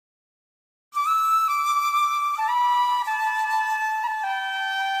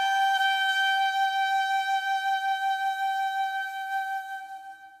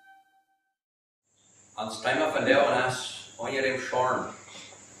Ans Thema von der und unter dem Schirm,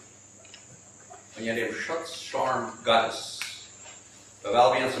 unter dem Schutzschirm Gottes, weil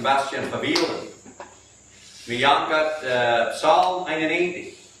wir uns ein bisschen verwählen. Wir jankert Psalm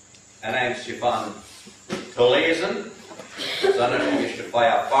 91 en eentje van te lezen, sondern ich möchte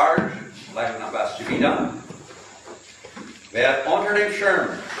vorher fort, vielleicht noch was zu wieder. Wer unter dem Schirm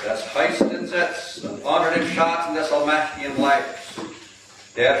des Höchsten sitzt und unter dem Schatten des Allmächtigen bleibt,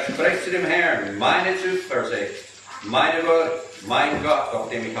 der spricht zu dem Herrn, meine Zuversicht, meine Würde, mein Gott, auf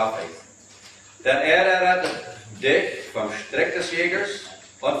dem ich hoffe. Denn er errettet dich vom Strick des Jägers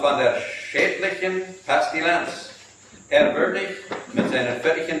und von der schädlichen Pestilenz. Er wird dich mit seinen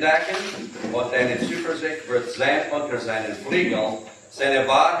Fittichen decken und deine Zuversicht wird sein unter seinen Flügeln. Seine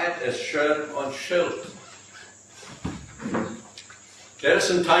Wahrheit ist Schirm und Schild. Das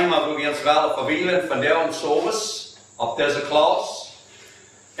ist ein Thema, wo wir uns wel verwählen von der und sowas, auf diese Klaus.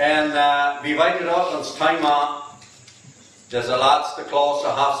 Und wie weit auch uns Thema, diese letzte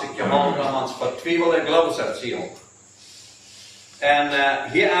Klasse hat sich gehalten an uns vertwiebelte Glaubenserziehung.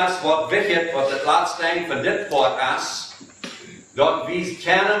 Und hier ist was wichtig, was das letzte Ding von dit Wort ist, dass wir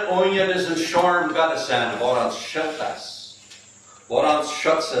kennen ohne diesen Schirm Gottes sein, wo uns Schild ist, wo uns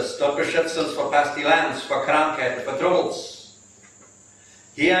Schutz ist, das beschützt uns vor Pestilenz, vor Krankheiten, vor Troubles.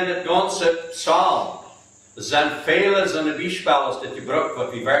 Hier in dem ganzen Psalm sind viele so eine Beispiele, die gebraucht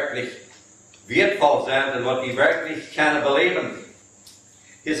wird, die wirklich wertvoll sind und was wir wirklich können beleben.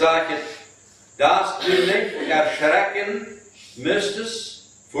 Hier sagt es, dass du nicht erschrecken müsstest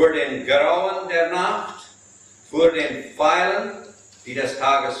vor den Grauen der Nacht, vor den Pfeilen, die des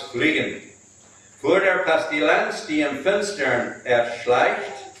Tages fliegen, vor der Pestilenz, die im Finstern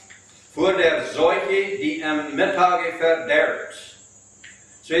erschleicht, vor der Seuche, die im Mittage verderbt.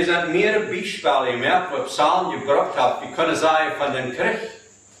 So sind mehrere Beispiele, mehr, wo Psalm gebraucht hat. Wir können sagen von dem Krieg,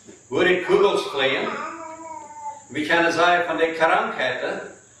 wo die Kugel fliehen. Wir können sagen von den Krankheiten,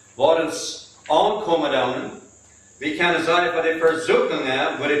 wo uns ankommen können. Wir können sagen von den Versuchungen,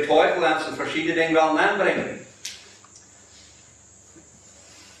 wo die Teufel uns in verschiedene Dinge wollen anbringen.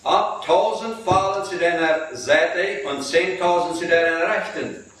 Ab 1000 fallen zu deiner Seite und 10.000 zu deiner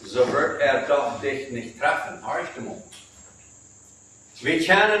Rechten. So wird er doch dich nicht treffen. Horcht mal. Wir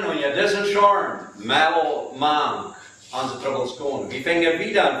kennen unter diesen Schirm mal mank unsere Troubles gehen. Wir fingen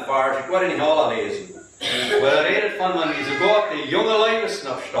wieder an Vers, ich wollte nicht alle lesen. Wo redet von, wenn wir sogar die junge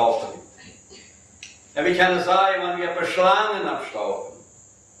Leute abstaufen. Und wir können sagen, wenn wir beschlagen abstaufen.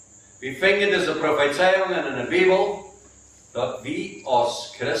 Wir fingen diese Prophezeiungen in der Bibel, dass wir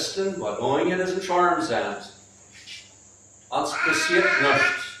als Christen, was unter diesen Schirm sind, uns passiert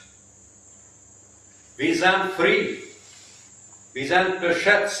nichts. Wir sind frei. Wir sind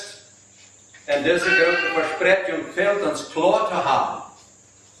beschützt. Und diese große Versprechung fehlt uns klar zu haben.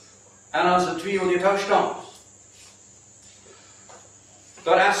 Und unsere Zweifel getauscht haben.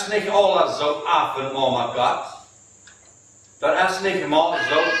 Das ist nicht alles so ab und an mit Gott. Das ist nicht mal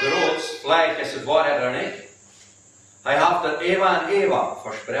so groß, vielleicht ist es wahr oder nicht. Er hat das Eva und Eva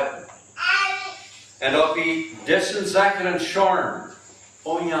versprochen. Und dass wir diesen sicheren Schirm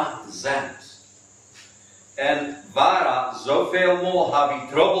ohne sind. Und waar zoveel mal habe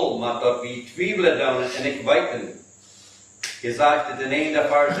ich Trouble mit, dass wir Zwiebeln tun und nicht weiten. Hier sagte der nächste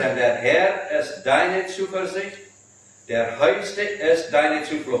Vers, denn der Herr ist deine Zuversicht, der Höchste ist deine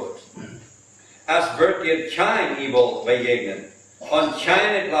Zuflucht. Es wird dir kein Übel begegnen und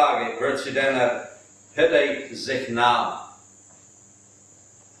keine Plage wird zu deiner Hütte sich nahen.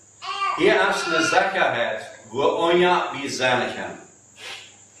 Hier ist eine Sicherheit, wo wir sein können.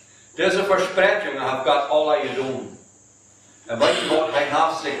 Diese Versprechungen hat Gott alle getan. Und weißt du was, er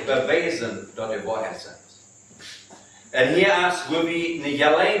hat sich bewiesen, dass die Wahrheit sind. Und hier ist, wo wir eine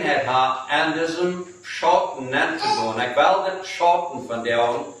Gelegenheit haben, an diesem Schatten hinzugehen. Ich will den Schatten von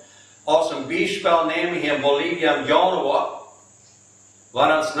denen als ein Beispiel nehmen hier in Bolivien im Januar, wo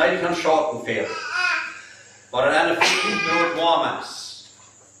uns nicht ein Schatten fehlt. Wo eine Flügel warm ist.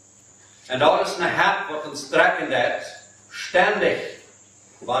 Und das ist eine Hand, die uns trecken hat, ständig.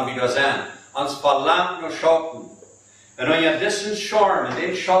 Wann wir da sind, uns verlangt nur Schatten. Und wenn ihr diesen Schirm, in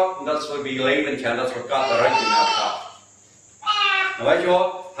den Schatten, das wir leben können, das wird Gott reingemacht hat. Und weißt du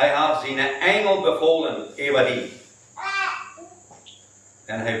was? Er hat seine Engel befohlen über die.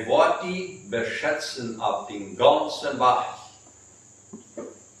 Und er wird die beschützen auf den ganzen Weg.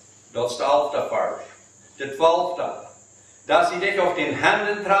 Das ist der 11. Vers. Der 12. Dass sie dich auf den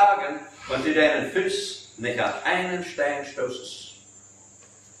Händen tragen und du deinen Fuß nicht an einen Stein stoßest.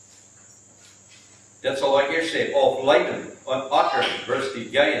 Dat zal ik eerst zeggen, auf Leiden und Ottern wirst du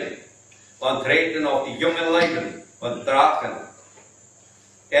gehen und treten auf die jungen Leiden und Drachen.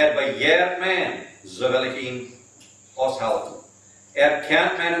 Begehrt man so will ich ihn aushalten. Er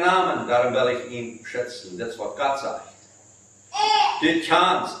kennt meinen Namen, darum will ich ihn schützen. Das ist, was Gott sagt. Du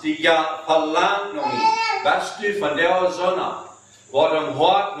kannst, die ja verlangt noch nicht. Was du von der Sonne, was im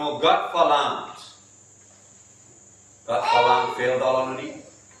Hort nur Gott verlangt. Gott verlangt viel Dollar noch nicht.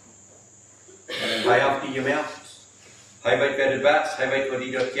 Hij hat die gemerkt. Hij weet wer du bist, hij weet wat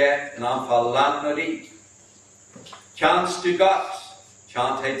hij dort geht, und han verlangt noch nicht. Kannst du Gott,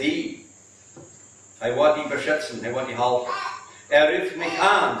 kannt hij die. Hij wird die beschützen, hij wird die halten. Ruft mich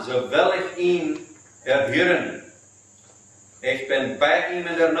an, so will ich ihn erhören. Ich bin bei ihm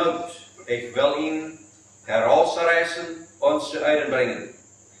in der Not. Ich will ihn herausreißen und zu Ehren bringen.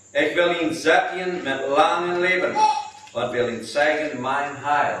 Ich will ihn sättigen mit langem Leben und will ihm zeigen mein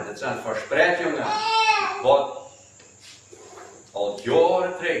Heil. Das sind Versprechungen, was al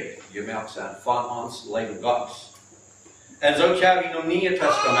Jahre trägt, gemerkt sind von uns Leben Gottes. Und so kann ich im Neuen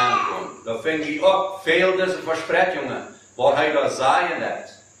Testament kommen. Da finden wir auch viel dieser Versprechungen, was er da sagen hat.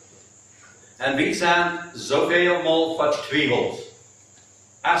 Und wir sind so viel mal vertwiebelt.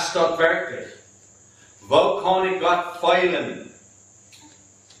 Ist das wirklich? Wo kann ich Gott feilen?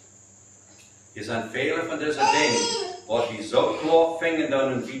 Hier sind viele von diesen Dingen, was wir so klar finden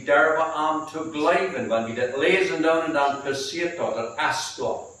und wir darüber an zu glauben. Wenn wir das lesen, dann passiert das ist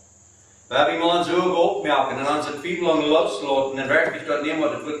das. Weil wir mal uns Augen aufmerken und unsere Zwiebeln loslassen und wirklich dort nehmen,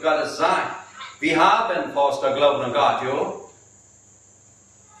 was wird Gottes sein. Wir haben fast der Glauben an Gott, ja?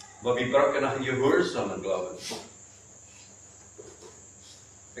 Aber wir brauchen noch einen gehorsamen Glauben.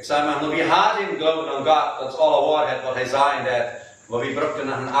 Ich sage manchmal, wir haben den Glauben an Gott, das alle Wahrheit, was er sagen hat, aber wir brauchen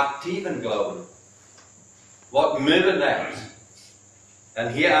noch einen aktiven Glauben. Was mögen das?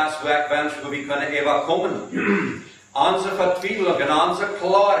 Und hier ist Wegwunsch, wo wir können überkommen. Unsere Vertwiebelung und unsere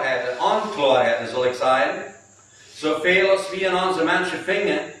Klarheit, Unklarheit, soll ich sagen, so viel als wir in unsere Menschen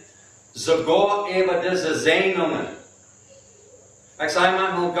finden, sogar über diese Sehnungen. Ich sage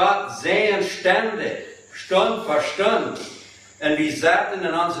manchmal, Gott sehen ständig, Stund für Stund. Und wir setzen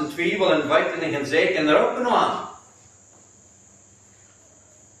in unseren Zwiebeln weiter nicht in Segen Rücken an.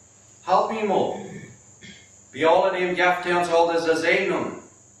 Help ihm mal. Wir alle dem gibt uns all diese Segnungen.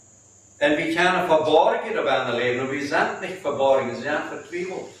 Und wir können verborgen dabei leben, und wir sind nicht verborgen, sie sind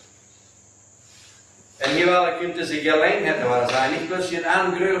vertwiebelt. Und hier könnte sie Gelegenheit sein, nicht bloß ein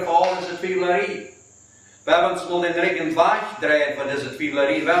Angrühl für all diese Zwiebelerie. Wir haben uns mal den Regen weich drehen von dieser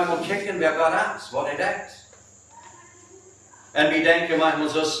Zwiebelerie, wir haben mal kicken, wer Gott ist, was er denkt. Und wir denken manchmal,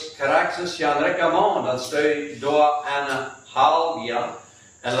 so Charakter ja ein ricker Mann, dann steht da eine Halbjahr,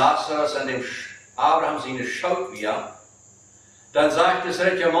 und Lazarus an dem Abraham seine Schuld wieder. Dann sagt das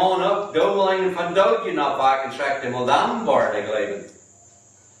ricker Mann ab, du will einen von Deutschen abwachen, sagt er mal, dann war der Leben.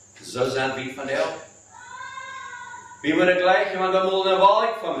 So sind wir von der. Wie wir gleich, wenn du mal eine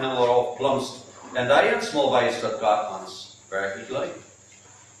Wolke vom Himmel aufplumpst, und da jetzt mal weiß, dass Gott uns wirklich lebt.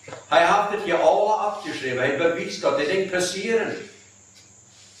 Er hat das hier alle abgeschrieben, er bewies, dass die Dinge passieren.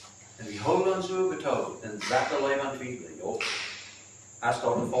 Und wir holen uns so getauft, und sagen allein an Bibel, ja, das ist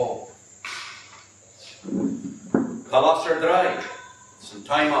doch der Fall. Kolosser 3, das ist ein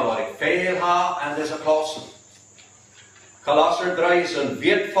Thema, was ich viel habe an dieser Klasse. Kolosser 3 ist ein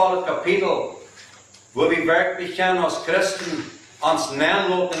wertvolles Kapitel, wo wir wirklich können als Christen uns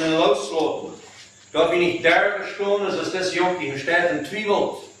näherlassen und loslassen. Dort bin ich derbe stehen, als das Junge hier steht und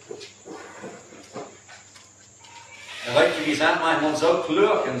twiebelt. Und weißt du, wir sind manchmal so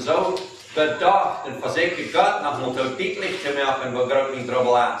klug und so bedacht und versuchen Gott noch mal so deutlich zu machen, wo gerade in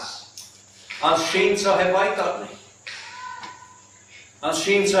Trouble ist. Uns schien so, er weiß das nicht. Uns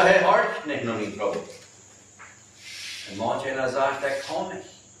schien so, er hört nicht noch in Trouble. Und mancher sagt, er kann nicht.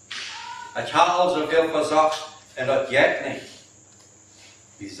 Ich habe also viel versucht und das geht nicht.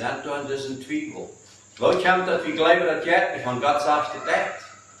 Wir sind da in diesem Zwiebel. Wo kommt das, wir glauben, das geht nicht, und Gott sagt, das geht.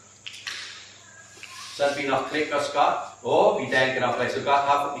 Sind wir noch Klick als Gott? Oh, wir denken auch vielleicht, so Gott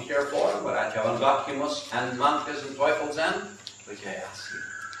hat nicht erfahren, aber ich habe Gott muss ein manches im Teufel sein. Und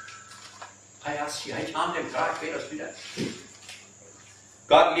ja, ich kann dem Tag wieder wieder.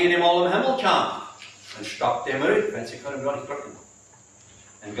 Gott geht ihm all im Himmel kann und stoppt dem Rück, wenn sie können gar nicht drücken.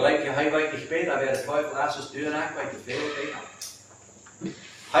 Und gleich, ja, er weiß nicht später, wer der Teufel ist, das Tür nach, weil die Fehler geht.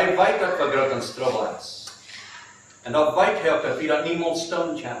 Er weiß, dass wir gerade ein Trouble ist. Und auch weit hilft, dass wir das niemals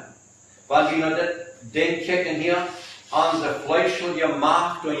tun können. Weil wir nur den kicken hier, unsere fleischliche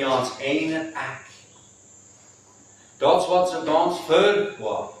Macht und uns eine Eck. Das, was so ganz viel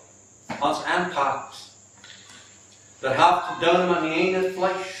war, uns anpackt. Das hat zu tun mit jenem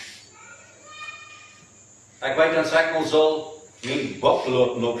Fleisch. Ich weiß, dann sagt man so, mit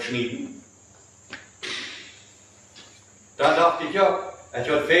Bockloten abschneiden. Dann dachte ich, ja, Het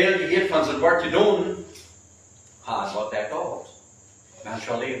had veel gegeven van zijn woord te doen. Haast wat dat doet.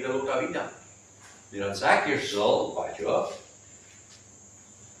 Mensen leven ook dat weer. Die dan zegt je zo, weet je wel.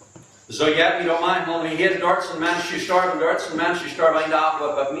 Zo je hebt niet op mij, maar hier dort zijn mensen sterven in de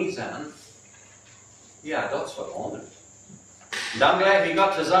avond wat niet zijn. Ja, dat is wat anders. Dan blijf ik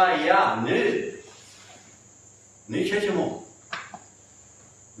God te zeggen, ja, nee. Niet wat je moet.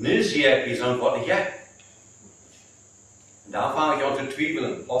 Nu zie ik iets aan wat ik heb. Dan vang ik aan te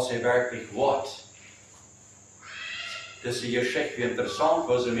twijfelen als hij werkelijk wordt. Dus je zegt wie interessant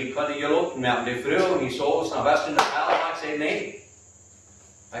was en wie kan je lopen met die vrouw niet zo, dan was in de hel, maar ik zei nee.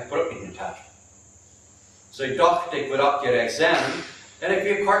 Ik broek niet het. Dus ik dacht, ik wil op je examen en ik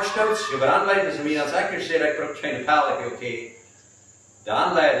weer kort stoots. Je aanleiden ze me als ik zei, ik broek geen hel, ik oké.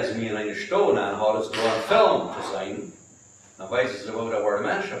 Dan leiden ze me in een stoel aan, hadden ze door een film te zijn. Dan wijzen ze hoe dat worden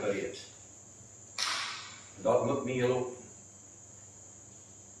mensen bereid. Dat moet niet lopen.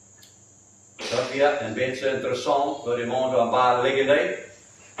 Dat is een beetje interessant, waar die man aan bad liggen deed.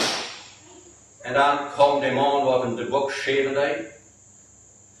 En dan kwam die man wat in de boek schreven deed.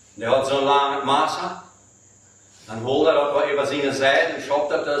 Die had zo'n lange massa. En holde dat wat even zien zijde en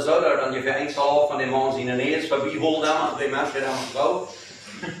schopte dat zo, dat dan je vereenstal van die man zien ineens voorbij holde hem, en die mensen dan zo.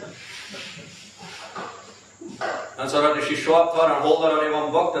 En zodat als je schopt had, dan holde dat even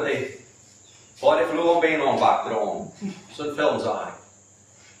een boek dat hij voor die vloer een been aanbakt erom. Zo'n film zag ik.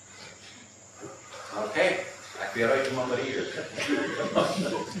 Oké, ik weer uit de man hier.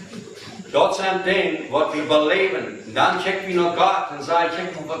 Dat zijn dingen wat we beleven. Dan checken we naar God en zeggen,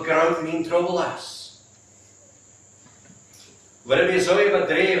 check hoe groot mijn trouble is. We hebben zo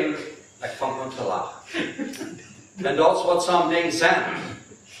overdreven, ik vond het te lachen. En dat is wat sommige dingen zijn.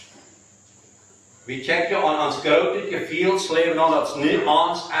 We checken aan ons grote gevoel, leven aan dat het niet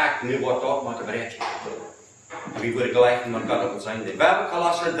ons echt, nu wordt dat maar te breed. En we worden gelijk met God op het zijn. We hebben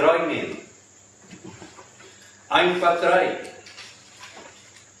Kolosser 3 nemen. 1 vers 3.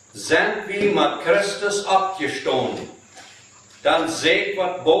 Zijn we met Christus opgestaan, dan ziet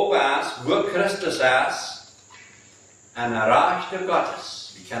wat boven is, hoe Christus is, en een rechte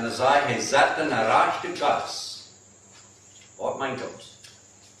Gottes. We kunnen zeggen, hij zet een rechte Gottes. Wat meint dat?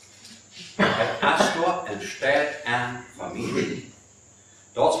 Het is toch een staat en familie.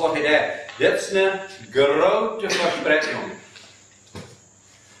 Dat is wat hij deed. Dit is een grote verspreking.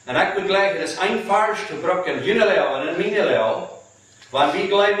 En ik moet gelijk, het is een vers gebruikt in jullie leeuw en in mijn leeuw. Want wie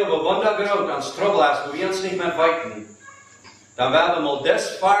geloven we wondergroot aan struggles, we ons niet meer weten. Dan willen we mal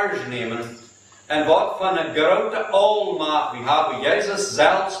dit vers nemen. En wat van een grote almacht, we hebben Jezus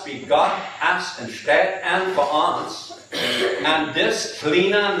zelfs bij God als een staat en voor ons. En dit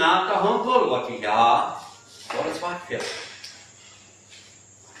kleine natte handel wat we hebben, dat is wat veel.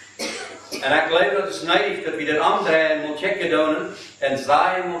 En ik geloof dat het is nodig dat we dit omdraaien moeten checken doen en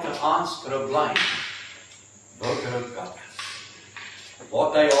zij moeten ons probleem. Wat groot God is.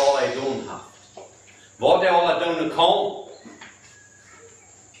 Wat hij al doen heeft. Wat hij al doen kan.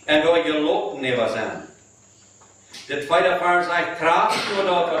 En waar je lopen niet was aan. Dit tweede vers zegt, kracht door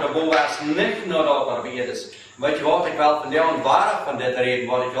dat er boven is, niet door dat er weer is. Weet je wat, ik wil van jou en waar van dit reden,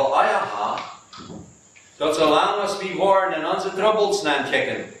 wat ik wil eigen heb. Dat zolang als we worden en onze troubles aan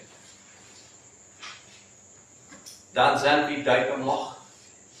checken. Dan zijn we duik omlaag.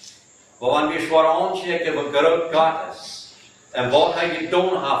 Want we zwaar aanchecken wat groot God is. En wat hij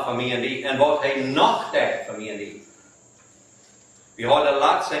gedaan heeft voor mij en die. En wat hij nog deed voor mij en die. We hadden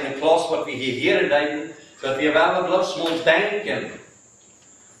laatst in een klas wat we hier deden. Dat we wel bloos moeten denken.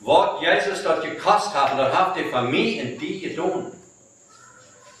 Wat Jezus dat gekost heeft. Dat heeft hij voor mij en die gedaan.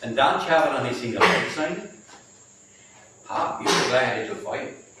 En dan gaan we dan niet zien dat we zijn. Ha, wie is blij te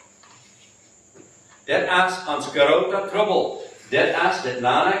feiern. Dit is ons grote trouble. Dit is dit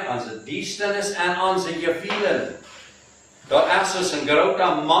namelijk onze duisternis en onze gevoelens. Dat is dus een grote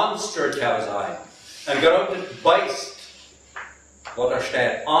monster, zou ik zeggen. Een grote beest. Wat er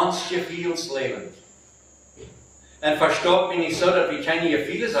staat, ons gevoelsleven. En verstaat me niet zo dat we geen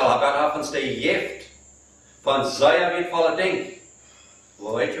gevoelens hebben. Dat heeft ons de gift van zeer wertvolle dingen.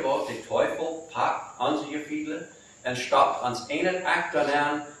 Weet je wat, de teufel pakt onze gevoelens en stapt ons in het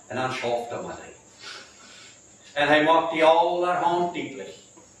achteraan en dan schaft hij met. En hij maakt die allerhand dieplich.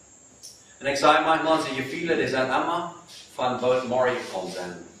 En ik zei manchmal, onze gevoelens die zijn allemaal van wat morgen kan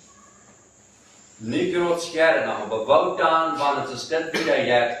zijn. Niet groot scheren, maar bewoud dan, want het is dit weer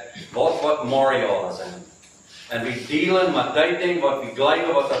jet, wat morgen al zijn. En we dealen met dat ding, wat we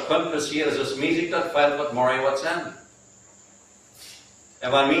geloven, wat er kan passeren, dus muziek dat veld wat morgen wat zijn.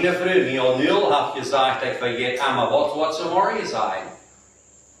 En wanneer mijn vrouw mij al nul heeft gezegd, ik vergeet allemaal wat ze morgen zijn.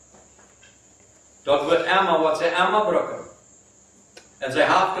 Dat wordt allemaal wat ze allemaal brokken. En zij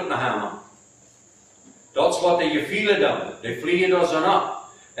haften naar hem. Dat is wat de gevielen doen. Die vliegen door zo na.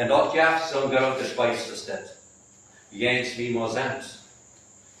 En dat geeft zo'n grote spijsverstand. Jens wie we zijn.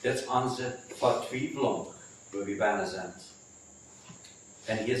 Dit is onze vertwijfeling, waar we bijna zijn.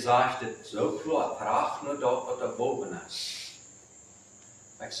 En hier zegt het zo klaar, vraag nu dat wat er boven is.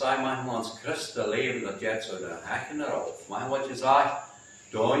 Ik zei manchmal ons Christen leven dat jetzt zo de hekken erop. Maar wat je zegt,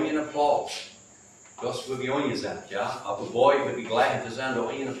 daar in een plaats. Dat is waar we onje zijn, ja. Op een boy waar we gelijk te zijn,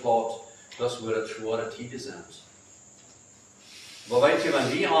 daar in een plaats. Dat is waar het zware tijden zijn. Maar weet je,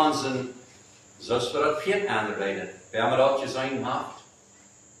 wanneer die aan zijn, zoals we dat Piet aanrijden, we hebben dat gezien gehad.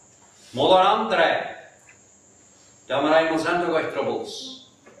 Maar er andere, dan rijden we zijn toch echt troubles.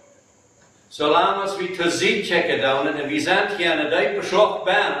 Zolang als we te zien checken doen en we zijn hier in de beschlocht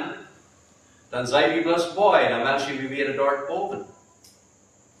ben, dan zijn we bloos bij, dan mensen we weer dort boven.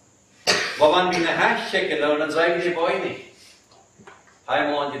 Maar wanneer we naar huis checken doen, dan zijn we bij niet.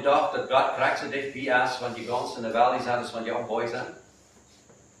 Einmal an gedacht, dat God krijgt ze dicht wie als, want die ganzen in de valley zijn, dus van jouw boy zijn.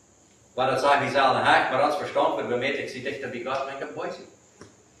 Maar dat zegt niet zelf naar huis, maar ons verstand wordt bemet, ik zie dichter wie God met een boy zijn.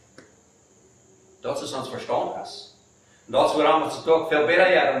 Dat is ons verstand is. En dat is waarom het toch veel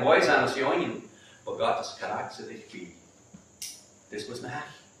beter ja, dan boy zijn als jongen. Maar God is krijgt ze dicht wie. Dit was naar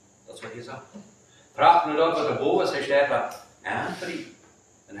huis. Dat is wat je zegt. Vraag nu dat wat er boven is, hij staat daar aanvriend.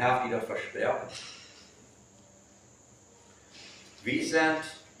 En heeft hij dat versproken. We zijn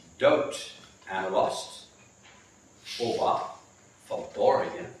dood en last, over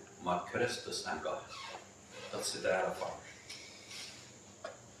verborgen met Christus en God. Dat is de derde vraag.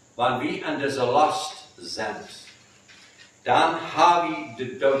 Wanneer we in deze last zijn, dan hebben we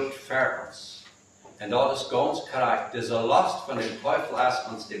de dood voor ons. En dat is ganz correct. Deze last van de duivel is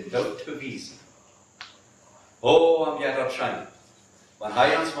ons de dood te wijzen. Oh, en jij dat schijnt. Want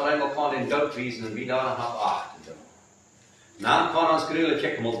hij ons maar eenmaal kan den dood wijzen en wie daar nog hebben acht te doen. Dan kan ons grillen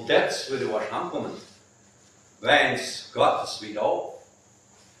checken, maar dat is waar de waarschijnlijk komen. Want God is weer op.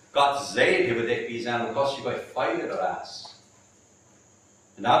 God zei je wat ik zijn, en kost je bij feiler is.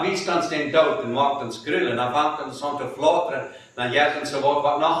 En dan wijst ons den dood en maakt ons grillen, dan vangt ons aan te flatteren, dan jagt ons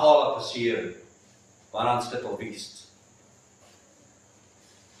wat nog alle passeren. Waar ons dit al wijst.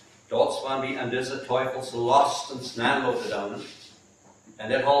 Dat is wanneer we in deze teufels lasten snel laten doen. En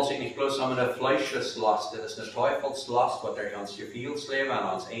dit houdt zich niet bloos om een vleesjeslast. Dit is een teufelsslast wat er ons gevoelsleven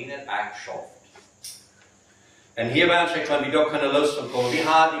en ons ene echt schaft. En hier wens ik, wanneer we daar kunnen lust van komen, wie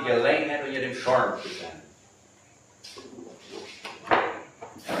had die gelegenheid om je dem Schirm te zijn?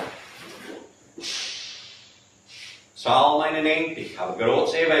 Psalm 91, heb groot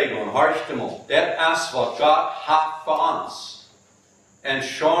zeewegen en hartstimmel. Dit is wat God heeft voor ons. Een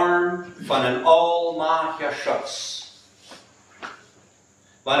Schirm van een almachtige schutz.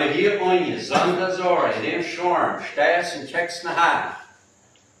 Wanneer hier onje, zonder zorg, in dem Schirm, stehst en checkst naar haar,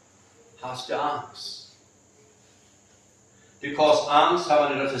 hast du Angst. Du kannst Angst haben,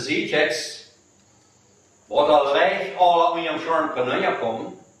 wenn du das siehst, checkst, wat er leicht alle om je Schirm kunnen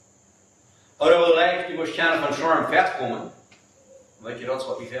komen, oder hoe leicht du musst kennen van Schirm vet komen, weet je, dat is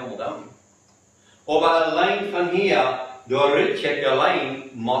wat we veel doen. Aber allein van hier, door het checken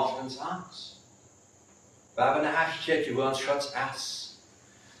alleen, macht ons Angst. We hebben een hechtje, wo ons schutz is.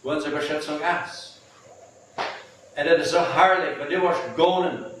 Wo onze beschützung is. En dat is zo herrlich, want du was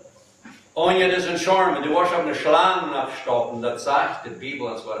gonen. Und je is een Schirm, en du was op een slang afstoppen, dat zegt de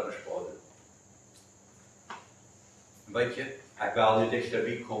Bibel ons wat besproken. Weet je, ik wil nu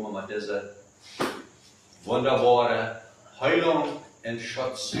dichterbij komen met deze wunderbare Heilung en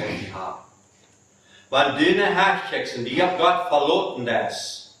Schutz, wat we hebben. Wenn deine Herrschexen, die auf Gott verloren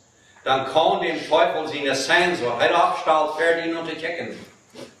ist, dann kann dem Teufel seine Sensor, halt abstellt, fertig und zu checken.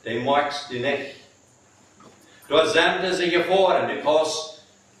 Den magst du nicht. Dort sind sie gefahren, du kannst,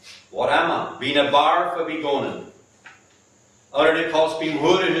 was immer, wie eine Bar vorbeigonnen. Oder du kannst beim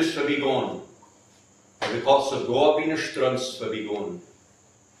Hurenhus vorbeigonnen. Oder du kannst sogar wie eine Strunz vorbeigonnen.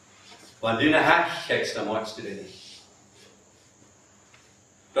 Wenn du eine Herrschexen, dann magst du die nicht.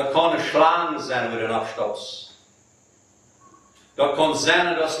 Dat kan een slang zijn, wo du afstoppst. Dat kan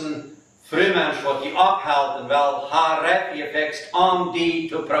zijn dat een frühmensch wat je ophält en wel haar rep je fixt om die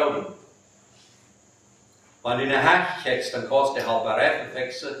te proben. Wenn du eine Hecht checkst, dann kannst du halt bei Reffen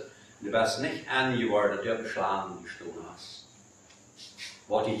fixen, du wirst nicht angeworden, dass du eine Schlange gestohlen hast.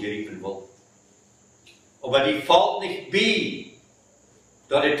 Was ich geriefen will. Aber die fällt nicht bei,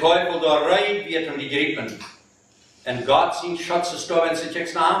 dass der Teufel da rein wird und die geriefen. En Gott sein Schatz ist da, wenn sie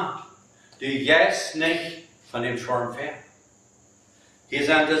checkst an. Du gehst nicht von dem Schirm fern. Hier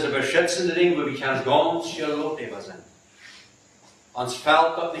sind diese beschützende Dinge, wo wir ganz gelobt über sind. Uns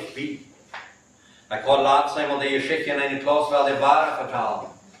fällt Gott nicht bei. Ich wollte laatst einmal die Geschichte in eine Klasse, weil die Wahrheit vertalen.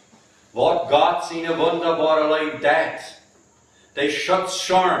 Was Gott seine wunderbare Leib tät. Der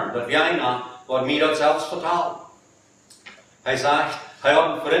Schutzschirm, das wir einer, was mir das selbst vertalen. Er sagt, er hat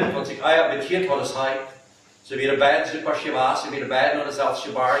einen Freund, der sich betient hat, das heißt, sie wieder beide super schwarz, sie wieder beide nur das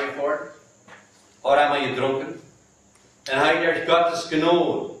selbst Bar geworden. Hat einmal getrunken. Und er hat durch Gottes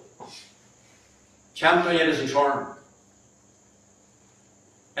Gnade, kämpft er diesen Schirm.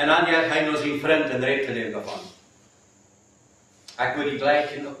 Und dann hat er nur seinen Freund und redet ihm davon. Ich will die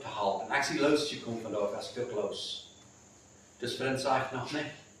gleich genug te halten. Ich zie losgekommen van dort, was geht los. Dus Freund sagt noch nicht.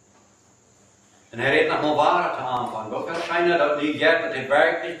 Und er redet noch mal Wahrheit zu Anfang. Doch wahrscheinlich dat niet geht, dat hij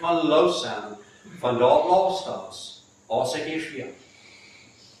wirklich kan los zijn. Van dort los das. Als ik hier schwierig.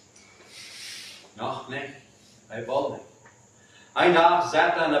 Noch nicht. Hij wil niet. Een dag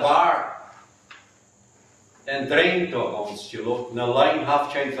zat aan de bar. En drinkt op ons geloof. En alleen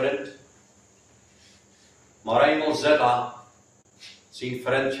heeft geen vriend. Maar eenmaal zit hij. Zijn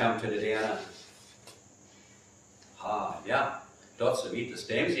vriend kwam te de deur. Ja, dat is niet dat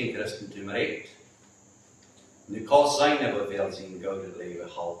dem zijn Christentum redt. Nu kan zijn dat we wel zijn gouden leven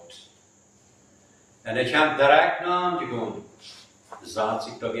houdt. En hij kwam direct naar hem gegaan. Zat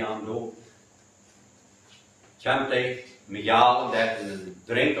zich dat aan doen. Kwam hij met jaren dat een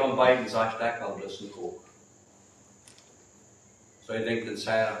drink aan bij en zei ik al dus een kook. Zo ik denk dan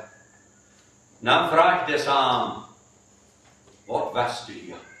zei hij. Dan vraag ik dus aan. Wat was du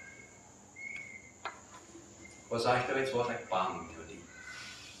hier? Wat zeg je weet wat ik bang voor die?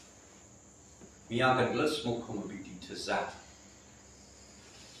 Wie aan het lust moet komen bij die te zetten.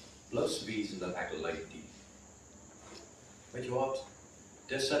 Lust wezen dat ik leid die. Weet je wat?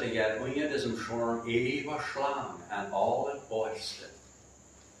 Dit zet ik uit, wanneer dit een schorm eeuwig slaan en al het beste.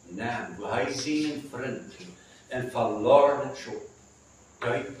 Naam, hoe hij zijn vriend en verloren het zo.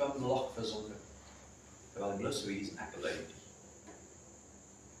 Duik hem lach verzongen. Terwijl ik lust wezen ik leid die.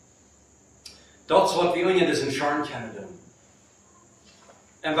 Dat is wat we in deze schorm kunnen doen.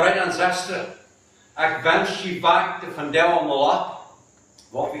 En broeder en zuster, ik wens je wachten van jou allemaal op.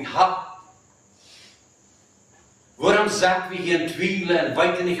 Wat we hebben. Waarom zeggen we hier twijfelen en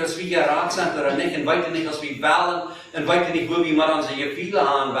weten niet als we hier raad zijn of niet en weten niet als we bellen en weten niet hoe we maar onze gevoelens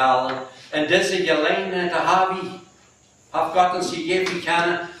aanbellen. En deze gelegenheid te hebben, heeft God ons gegeven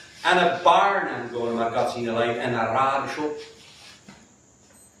kennen en een barn aangaan met God zijn leven en een rare schop.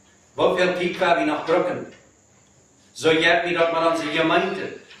 Hoeveel tijd gaan we nog drukken? Zo hebt we dat met onze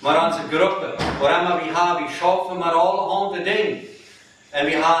gemeente, met onze groepen, waarom we hebben, we schaffen met alle handen dingen. En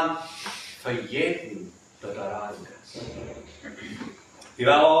we gaan vergeten dat er raar is. We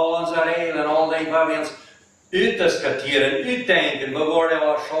willen al onze regelen en al die waar we ons uitdiskuteren, uitdenken, we worden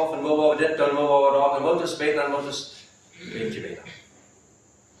wel schaffen, we willen dit doen, we willen dat, we moeten beter, we moeten een beetje beter.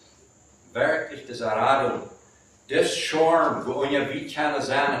 Werkelijk, das Erradung, das Schorm, wo wir wie können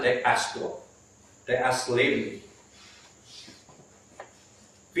sein, der erst Leben.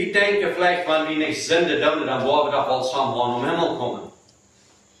 Wir denken vielleicht, wenn wir nicht Sünde tun, dann wollen wir doch wohl zusammen Himmel kommen.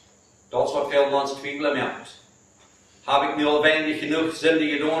 Dat is wat veel mensen twijfelen met. Heb ik nu al weinig genoeg Sünde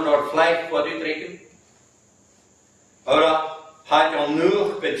gedaan door vielleicht wat uitrekenen? Oder heb ik al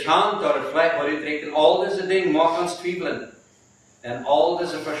genoeg bekend door vielleicht wat uitrekenen? Al deze dingen maken ons twijfelen. En al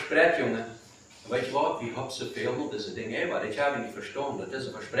deze versprechungen. Weet je wat, wie hebben zoveel met deze dingen? Maar ik heb niet verstaan dat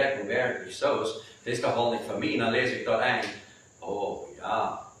deze verspreching werkelijk zo is. Dat is toch wel niet van mij. Dan lees ik dat een. Oh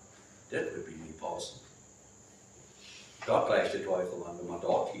ja, dit would be niet passen. Dat lijkt de twijfel aan, maar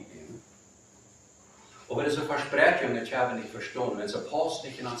dat niet nemen. Aber diese Versprechung, ich habe nicht verstanden, wenn sie passt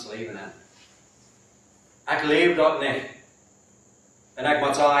nicht in ons Leben an. Ich lebe dort nicht. Und ich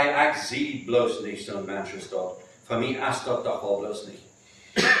muss sagen, ich sehe bloß nicht so ein Mensch dort. Für mich ist das doch wohl bloß nicht.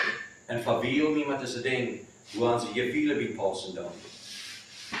 Und verweilt mich mit diesen Dingen, wo sie hier viele wie passen dann.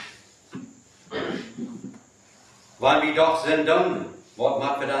 Wenn wir doch sind dann, was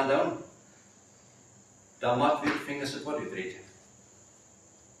machen wir dann? Dann machen wir die Finger zu Gott gedreht.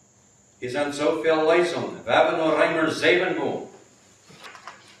 Hier sind so viele Lesungen. Wir haben nur Römer 7 gehen.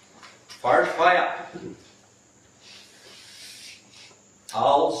 Vers 5.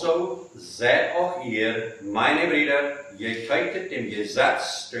 Also seid auch ihr, meine Brüder, gekleidet dem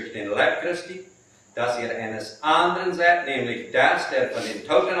Gesetz durch den Leib Christi, dass ihr eines anderen seid, nämlich das, der von den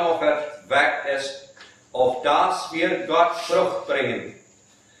Toten auferweckt ist, auf das wir Gott Frucht bringen.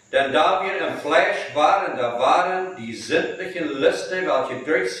 Denn da wir im Fleisch waren, da waren die sündlichen Lüste, welche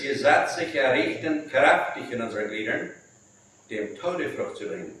durchs Gesetz sich errichten, kräftig in unseren Gliedern, dem Tode Frucht zu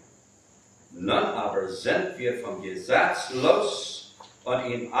bringen. Nun aber sind wir vom Gesetz los und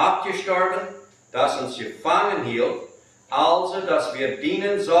ihm abgestorben, das uns gefangen hielt, also dass wir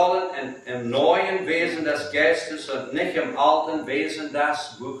dienen sollen im neuen Wesen des Geistes und nicht im alten Wesen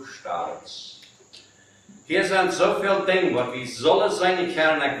des Buchstabens. Hier sind so viele Dinge, was wir sollen sein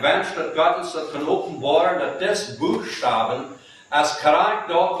können. Ich wünsche, dass Gott uns das kann offenbaren, dass das Buchstaben, als krijgt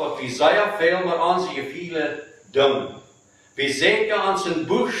dort, was wir sehr viel mit unseren vielen tun. Wir sehen unseren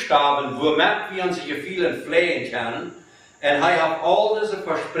Buchstaben, womit wir unsere vielen pflegen können. Und er hat all diese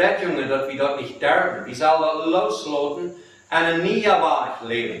Versprechungen, dass wir dort nicht sterben. Wir sollen loslassen und ein neues Weg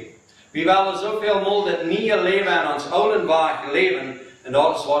leben. Wir wollen so viel mal das neue Leben an uns alten Weg leben und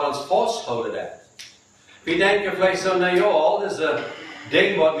alles, was uns festhalten. Wir denken vielleicht so, na ja, all diese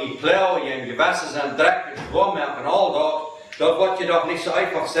Dinge, was wir plauen, Gewässer sind dreckig, rummachen, all das, das wird je doch nicht so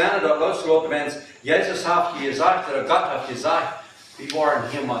einfach sein, das loslassen, wenn es Jesus hat gesagt, oder Gott hat gesagt, wir wollen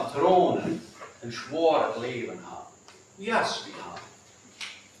hier Matronen ein schweres Leben haben. Yes, wir haben.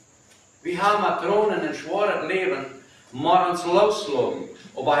 Wir haben Matronen ein schweres Leben, maar uns loslassen.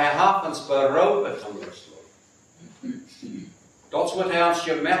 Aber er hat uns beraubt vom Loslassen. Das wird er uns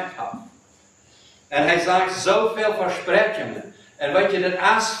gemerkt haben. Und er sagt so viele Versprechungen. Und weet je,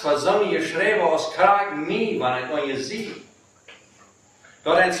 das ist für so eine geschrieben, als krijg nie, wenn ich euch sehe.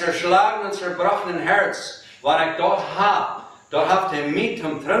 Dort ein zerschlagen und zerbrochenen Herz, wenn ich dort habe, dort habt ihr mit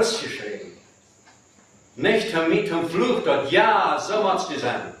um Trost geschrieben. Nicht mit um Fluch, dort ja, so muss es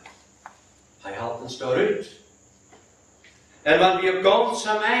sein. Er hält uns da raus. Und wenn wir ganz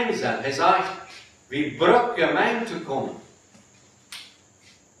am Ende sind, er sagt, wir brauchen gemein zu kommen.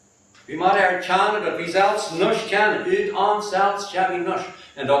 Wir müssen erkennen, dass wir selbst nicht kennen, uit uns selbst kennen wir nicht.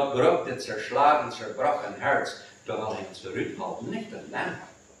 Und dort braucht das zerschlagen, zerbrochene Herz, da will er uns zurückhalten, nicht allein.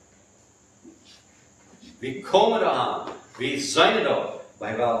 Wir kommen da an, wir sind da,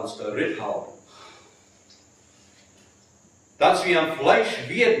 weil wir uns zurückhalten. Dass wir am Fleisch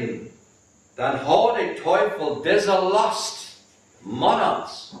werden, dann hat der Teufel diese Last mit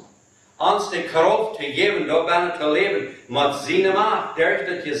uns die Kraft zu geben, da werden zu leben, mit seiner Macht, durch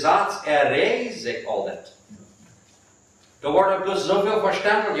das Gesetz erreicht sich all das. Da wird bloß so viel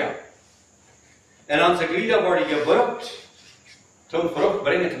verständlich. Und unsere Glieder werden gebraucht, zum Frucht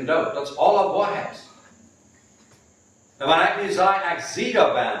bringen zum Tod. Das ist alle Wahrheit. Und wenn ich nicht sage, ich sehe da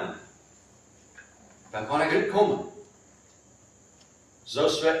bin, dann kann ich nicht kommen. So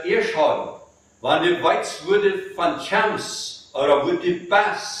ist es erst haben. Wenn du weißt, wo du von Champs oder wo du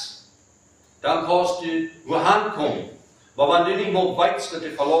bist, dann kannst du wohin kommen. Aber wenn du nicht mal weißt, dass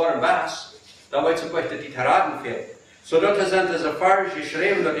du verloren bist, dann weißt du gleich, dass die Teraden fehlt. So dort sind diese Verse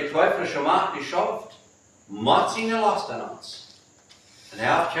geschrieben, dass die teuflische Macht die schafft, macht seine Last an uns. Und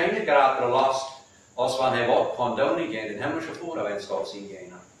er hat keine größere Last, als wenn er wird Kondonen gehen, den himmlischen Vater, wenn es dort sein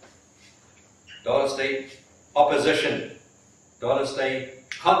gehen. Das ist die Opposition. Das ist der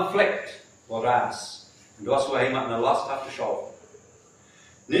Konflikt, wo das ist. Und das, wo jemand eine Last hat geschaffen.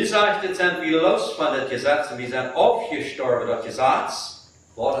 Nun sagt jetzt, sind wir los von dem Gesetz und wir sind aufgestorben, das Gesetz,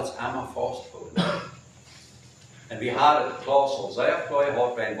 wird uns einmal festgehalten. Und wir haben die Klausel sehr klar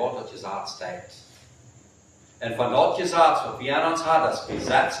gehabt, wenn Gott das Gesetz sagt. Und von das Gesetz, was wir an uns haben, das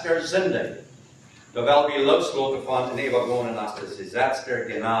Gesetz der Sünde, da werden wir loslassen von den Übergehen als das Gesetz der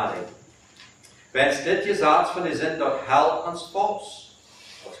Gnade. Wenn es das Gesetz von der Sünde, das hält uns fest.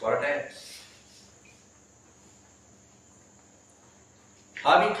 Das war das.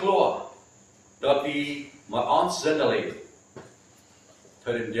 Habe ich klar, dass wir mit uns Sünde leben,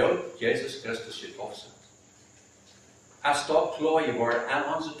 für den Tod Jesus Christus getauft sind. Es ist dort klar geworden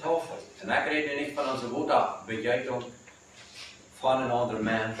an unsere Taufe. Und ich rede nicht von unserer Wutbegleitung von einem anderen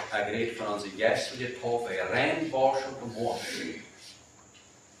Mensch, ich rede von unserer geistlichen Taufe, Reinwaschung und Waschen.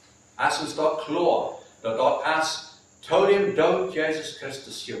 Es ist dort klar, dass dort ist tot dem Tod Jesus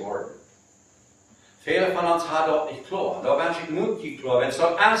Christus geworden. Viele von uns haben das nicht klar. Da bin ich nicht klar. Wenn es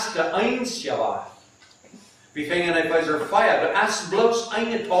das erste Einzige war, wir fingen an bei der Feier, da ist bloß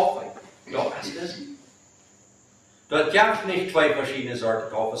eine Taufe. Da ist es. Da gibt nicht zwei verschiedene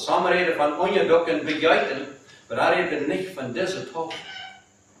Sorten Taufe. Some reden von ungeduckten Begleiten, aber da reden wir nicht von dieser Taufe.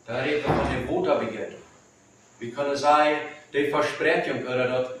 Da reden wir von der Wutbegleitung. Wir können sagen, die Versprechung oder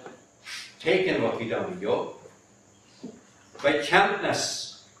das Teken, was wir tun, ja?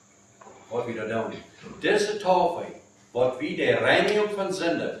 Bekenntnis, was wir tun. Diese Taufe, was wir die Reinigung von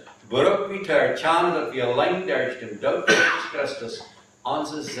Sünde, brauchen wir zu erkennen, dass wir allein durch den Tod Jesus Christus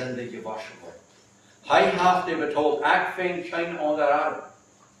unsere Sünde gewaschen wurden. Er hat betont, ich finde kein anderer.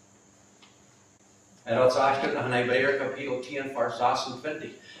 Und das sagt er in Hebräer Kapitel 10, Vers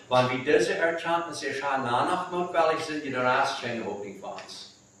 26. Wenn wir diese Erkenntnis erscheinen, danach notwendig sind, die der Rest keine Hoffnung für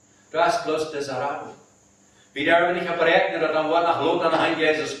uns. Du hast bloß diese Rettung. Wie der nicht berechnet, dann wird nach Lot an ein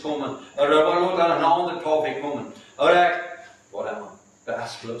Jesus kommen. Oder wird Lot an eine andere Tafel kommen. Oder, whatever.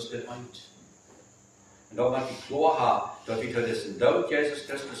 Das ist bloß das Eint. Und da muss ich klar haben, dass wir durch den Tod Jesus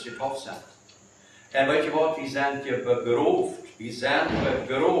Christus getauft sind. Und weet je wat, wir sind berufen. Wir sind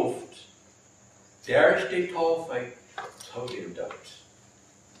berufen. Der ist die Tafel, tot im Tod.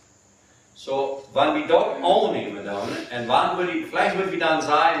 So, wenn wir dort annehmen dann, und vielleicht würden wir dann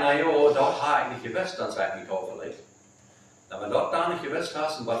sagen, na ja, dort habe ich nicht gewusst, dann sagt die Tafel nicht. Aber wenn du dort nicht gewusst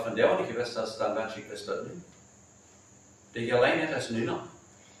hast und was von der nicht gewusst hast, dann wünsche ich das dort nicht. Die allein hat das nicht noch.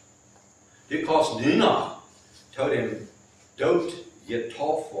 Die kannst nicht noch tot im Tod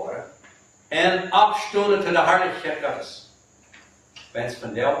getauft worden und abstunden zu der Herrlichkeit Gottes. Wenn es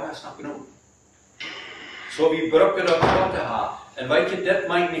von der ist noch genug. So wie Brücke dort Gott haben. Und weet je, dat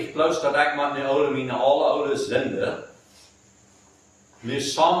meint nicht bloß, dass ich meine alle Sünde, mir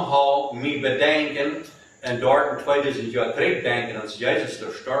somehow mir bedenken und dort in 2000 Jahren terugdenken, als Jesus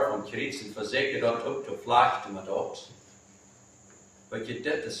der starb und Kreuz und verzekert dort ook de Fleisch met dort. Weet je,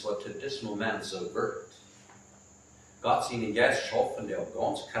 dit is wat in dit Moment so wird. Gott sie ihn jetzt schaffen, der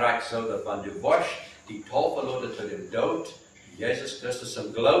ganz korrekt so, dass wenn du waschst, die Tafel oder zu dem Tod, Jesus Christus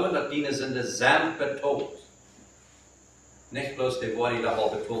im Glauben, dass die Sünde sind betont. Nicht bloß die Worte, die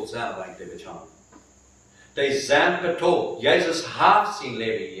halb betont sind, aber die getan. Die sind betont. Jesus hat sein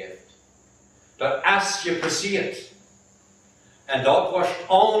Leben gegeben. Das ist hier passiert. Und dort was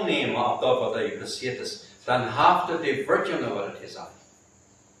annehmen, auf das, was hier passiert ist, dann haftet die Wirkung, was es gesagt.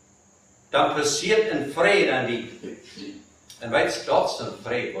 Dann passiert ein Frieden an die. Und weißt du, das ist ein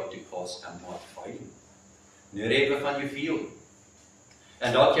Frieden, was die kannst am Mord feiern. Nu reden wir von je viel.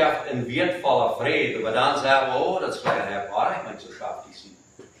 En dat jaagt een wertvolle vrede. Maar dan zeggen we, oh, dat is wel erg met zo schaft die zien.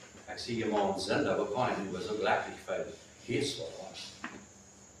 Ik zie je maar een zin, dat we kunnen nu zo gelukkig vinden. Hier is wat was.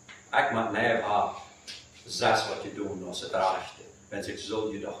 Ik moet niet hebben, zes wat je doet, als het rechte. Wenn zich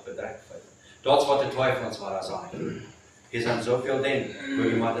zo je dag bedreigt vinden. Dat is wat de twijfel ons maar zeggen. Er zijn zoveel dingen, maar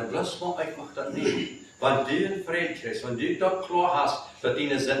je moet het bloos maken, ik mag dat niet. Want du een vrede krijgt, want du dat klaar hast, dat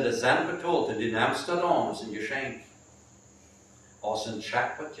die zin zijn betoeld, en die neemt dat aan, als een geschenk. Als een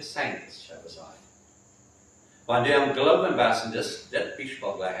check wat je zendt, zou ik zeggen. Wanneer je im Glauben bist, en dit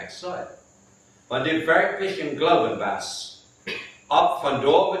Beispiel gleich ik zei. Wanneer je werkelijk im Glauben bist, ab van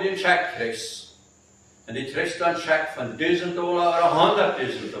daar wo du den check kriegst, en du kriegst dan een check van $1000 oder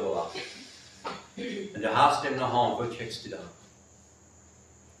 $100.000. En du hast hem nach Hand, wo kriegst du dan?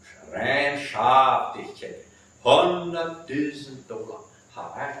 Rein scharf, dich check. $100.000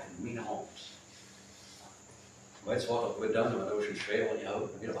 habe ich in mijn Hand. Weet je wat we doen met onze schreeuw en je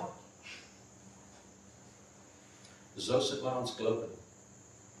houdt weer af. Zo zit maar ons geloven.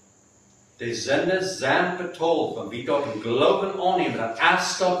 De zinnen zijn betoeld, van wie dat een geloven aanneemt, dat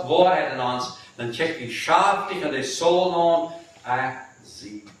als dat waarheid in ons, dan check je schaftig en de zool aan, ik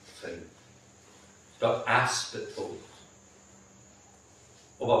zie vrede. Dat is betoeld.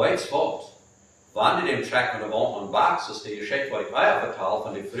 Maar weet je wat? Wanneer je check met de wand en baks, is de geschenk wat ik mij vertaal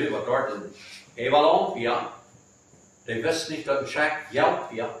van die vrouw wat dort in Evalon, ja. Die wisten nicht, dass ein Scheck Geld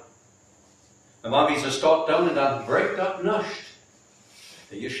wird. Und wenn wir so stark tun, dann bricht das nicht.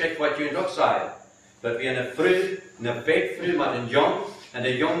 Der Scheck, was ich doch sage, dass wir eine Bettfrüh mit einem Jungen, und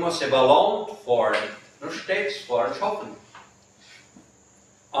der Junge muss sich belohnt fahren, nur stets fahren, schaffen.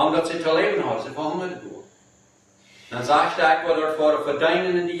 Omdat sie zu leben hat, sie verhungert gut. Dann sagt er, ich will dort fahren,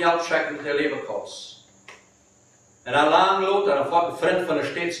 verdienen in die Geldscheck mit der Leberkost. Und dann lang loopt, dann fährt ein Freund von der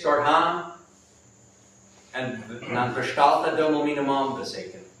Stadt dort hin, en dan verstaat dat om mijn man te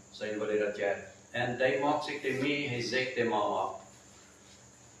zeggen. Zeggen we dat ja. En die maakt zich ermee, hij zegt de man af.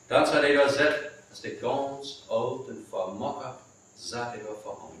 Dan zou hij dat zeggen, als de ganz oud en vermokkerd, zat hij wel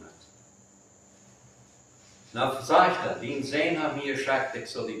verhongerd. Dan zegt dat, die zin aan mij schakt, ik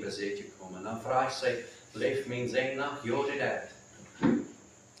zal die bezetje komen. Dan vraagt zij, leeft mijn zin nog? Ja, dat.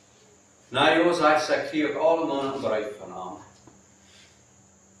 Nou ja, zegt ze, ik kreeg alle mannen bereid van hem.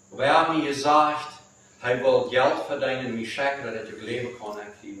 We hebben mij gezegd, hij wil geld verdienen, mij schakelen dat je leven kan,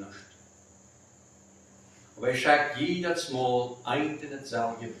 ik zie niet. Wij schakelen jedes Mal een in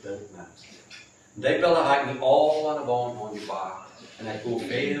hetzelfde beeld met. En die beelden heb ik niet al aan de baan aangepakt. En ik wil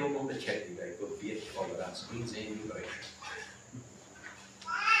veel om de checken, ik wil 40 over dat is geen zin in de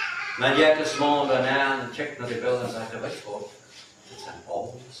maar jedes Mal daarna en check naar de beelden en zegt, weet je wat, dit zijn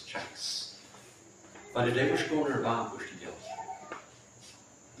alles checks. Maar de dingen gewoon erbij voor die geld.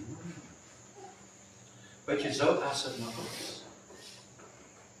 Weet je, zo is het met ons.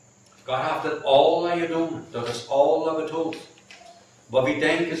 God heeft het al aan je doen. Dat is al dat we doen. Maar we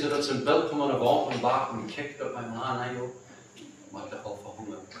denken ze dat ze een beeld komen aan de wand en bakken en kijkt op mijn man en joh. Maar dat al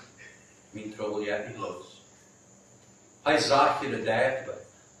verhongerd. Mijn trouwel jij niet los. Hij zag je de tijd bij.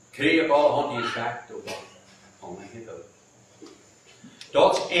 Kreeg ik al aan die schak door.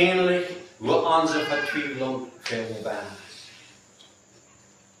 Dat is ähnlich, hoe onze Vertwiegelung veel bij is.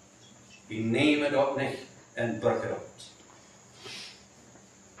 We nemen dat niet en brücken dat.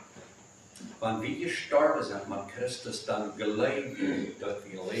 Wenn wir gestorben sind mit Christus, dann glauben wir, dass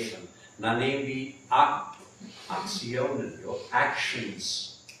wir leben. Dann nehmen wir Aktionen,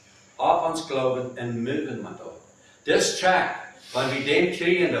 Actions, auf uns glauben und mögen mit das. Das check, wenn wir den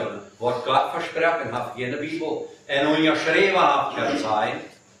kriegen, was Gott versprochen hat in der Bibel und unterschrieben hat, kann sein,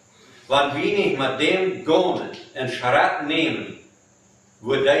 wenn wir nicht mit dem gehen und Schritt nehmen,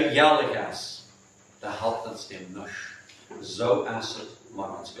 wo der jährlich ist, dann hält uns dem nicht. So ist es mit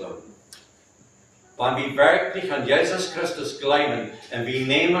uns glauben. Wenn wir wirklich an Jesus Christus glauben und wir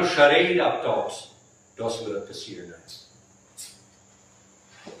nehmen Schritt auf das wird passieren.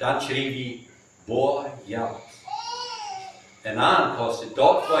 Dann schreiben wir, boah, Geld. Und dann kannst du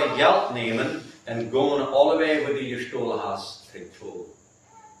dort, wo Geld nehmen und gehen alle Wege, wo du gestohlen hast, kriegt voll.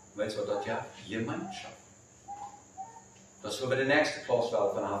 Weißt du, was das ja? Gemeinschaft. Das wird der nächste Klasse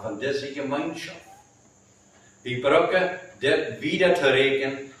von haben, diese Gemeinschaft. Wir brauchen das wieder zu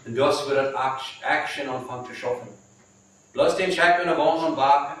regeln und das wird Action anfangen zu schaffen. Bloß den Check in der Wohnung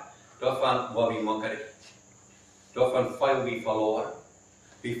backen, davon war wir mockerig. Davon viel wir verloren,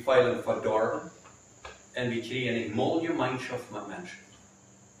 wir feilen verdorben und wir kriegen eine neue Gemeinschaft mit Menschen.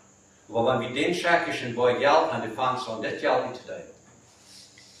 Aber wenn wir den Check schon bei Geld haben, dann fangen wir an, das Geld nicht zu teilen.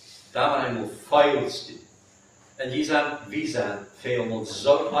 Da waren wir feilste. Und die sagen, wir sind vielmal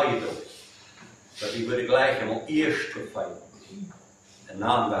so eidelig, dass ich würde gleich einmal erst feilen. Und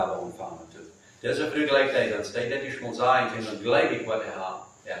dann werden wir anfangen zu. Das ist eine Vergleichung, dann steht das nicht mal sagen, und dann glaube ich, was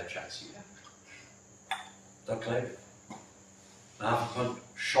er checkt sie. Das glaube ich. Dann kann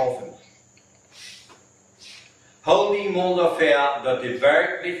ich schaffen. Hou die mal dafür, dass du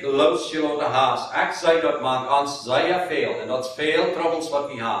wirklich losgelassen hast. Ich sage, dass man uns sehr viel, und das ist viel Troubles, was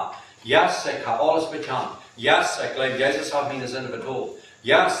wir haben. Yes, ich habe alles bekannt. Yes, ich glaube, Jesus hat meine Sünde betont.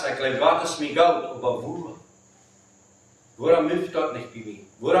 Yes, ich glaube, Gott ist mir gut, aber warum? Warum hilft das nicht bei mir?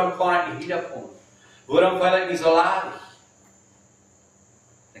 Warum kann ich nicht wiederkommen? Warum fühle ich mich so ladig?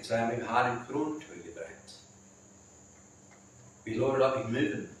 Ich sage, wir haben den Grund gedreht. Wir lassen das nicht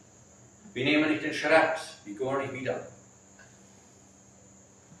mögen. Wir nehmen nicht den Schritt, wir gehen nicht wieder.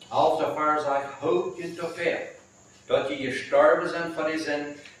 Auf der Fahrt sagt, holt ihr dafür, dass ihr gestorben sind für die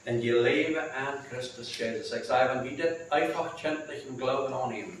Sinn und ihr Leben an Christus Jesus. Ich sage, wenn wir das einfach kenntlich im Glauben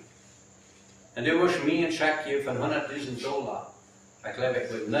annehmen, und du wirst mir einen Scheck hier von $100,000, ich glaube, ich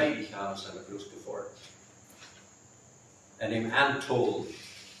würde neidig haben, als eine Kruz gefordert. Und ihm antold,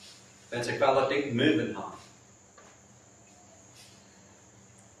 wenn sie wel dat ding mögen haben.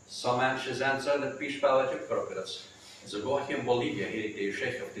 Some Menschen sind so ein Beispiel gebrochen. Das ist sogar hier in Bolivien, hier die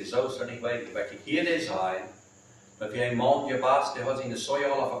Geschichte auf die Soße nicht weit weg. Hier die sein, dass wir einen Mann gebatzt, der hat sich eine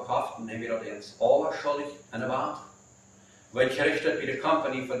Säule verkauft und haben wir das ins Ohr schuldig an der Wand. Weil ich richtet wie die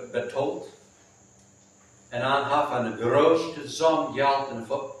Company betont. Und dann hat er eine große Summe Geld in den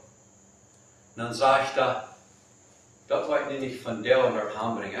Fuß. Und dann sage ich da, das wollte ich nicht von der und der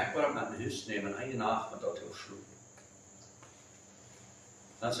Hand bringen. Ich wollte mit dem Haus nehmen, eine Nacht mit dort schlug.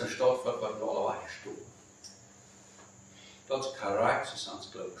 Dann ist ein Stadt, was wir alle weggestoßen. Das ist Charakter, das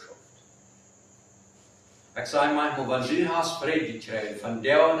uns Glaubenschaft. Ich sage manchmal, wenn du hast Frieden gekriegt von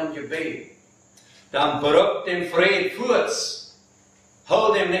der und dem Gebet, dann braucht den Frieden kurz.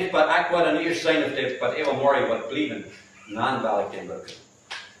 Hol dem nicht, weil ich werde nicht sein, auf dem, was immer morgen wird bleiben. Dann will ich den brauchen.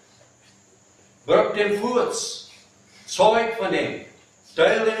 Braucht den kurz. Zeug von dem.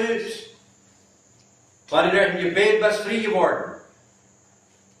 Teil den aus. Wenn du durch ein Gebet bist frei geworden,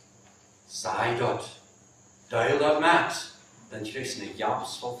 sei dort. Teil das mit. Dann kriegst du eine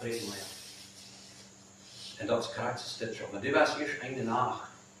Jabs voll Frieden mehr. Und das kriegst du schon. Und du wirst erst eine Nacht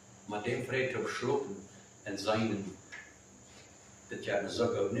mit dem Frieden zu schlucken und seinen. Dat je me zo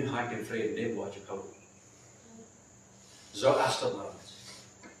goed, nu ga ik in vrede dem wat je koopt. Zo is dat maar eens.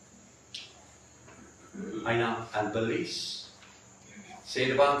 Een belies. Zij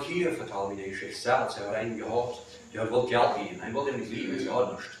de bankier vertelde me deze zelfs. Hij had een gehad, die had wel geld geven. Hij wilde hem niet liefden, hij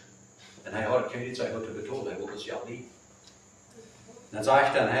had niets. En hij had geen iets wat te betonen, hij wilde het geld niet. Dan zei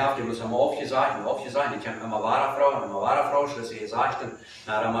ik dan, hij heeft hem allemaal opgezegd. Ik heb een ware vrouw, schließlich gezegd,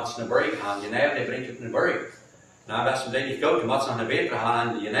 nou dan moet ze naar Burg gaan. Je neef, die brengt het naar Burg. Nou, als we niet goed, dan moet ze nog een betere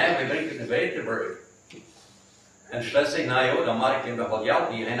gaan. Je neef, die brengt het naar betere Burg. En schließlich, nou joh, dan mag ik hem toch wel geld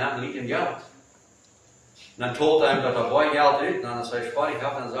die en dan liet hem geld. Dan told hij hem dat er boy geld uit, en dan zei ik, spar ik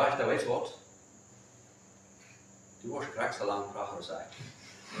af, en dan zei ik, weet je wat? Du was straks te lang praten, zei ik.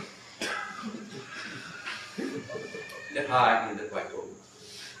 Dit ga ik niet, dit weet ook.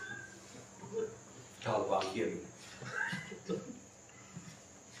 Vertel van hier.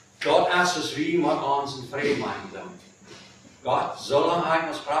 Gott ist es wie mit uns in Frieden machen. Gott, solange hij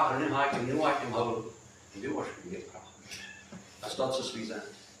ons vraagt, nu hij hem houden, in de oorsprong niet vraagt. Dat is wie zijn.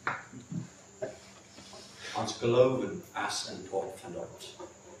 Ons geloven is een Wort van dort.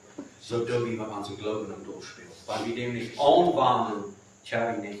 So doen we met onze geloven om doorspelen. Weil wir dem nicht anwenden,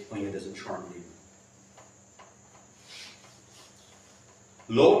 tja, nicht, wenn wir diesen Schirm nehmen.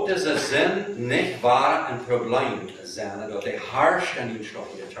 Laat deze zin niet waar een probleem zijn, dat hij harscht aan die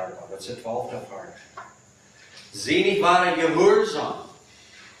stoffen der Kerk. Dat is het 12e vers. Zie niet waar gehoorzaam.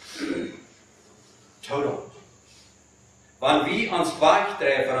 Total. Wanneer we ons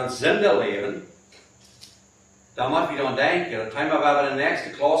wegtreffen en Sünde leren, dan moeten we dan denken, dat time waar we in de nächste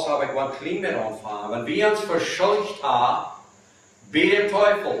klas heb ik wat klein met aanvangen. Wanneer we ons verschuldigd hebben bij de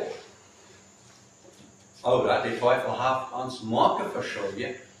Teufel. Oder der Teufel hat uns maken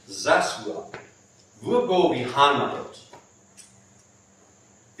verschuldigt, das wo go wir handelt.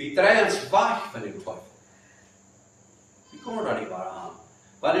 Wir drehen uns weg von dem Teufel. Wir kommen da nicht mehr an.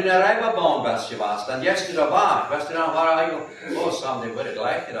 Wenn du in der Rijberbahn bist, dann gehst du da weg. Weißt du, dann war eigentlich, oh, Sam, die würde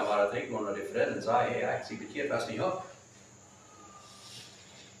gleich, dann war er trinken unter die Frieden und sagen, hey, ich zitiere das nicht ab.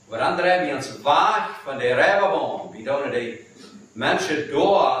 Aber dann drehen wir uns weg von der Rijberbahn, wie dann die Menschen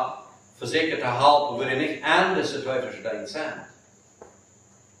da verzekerd te helpen, wil je niet anders het teuflische ding zijn.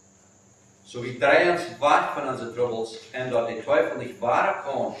 So we drehen uns weg von unseren Troubles und dat die Teufel nicht wahr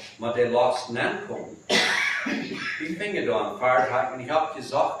kann, maar die Last nennen kann. Die Finger da an Freiheit, und ich habe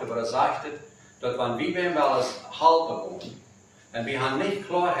gesagt, aber sagte, dass wenn wir wem alles helfen wollen, und wir haben nicht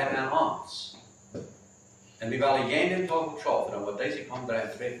Klarheit an uns, und wir wollen jeden Tag schaffen, dann wird diese kommen drehen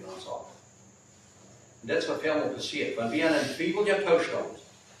treffen uns auf. Und das ist was vielmal passiert. Wenn wir in einem friedlichen Zustand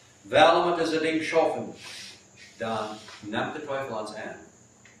wollen wir diese Dinge schaffen, dann nimmt der Teufel uns an.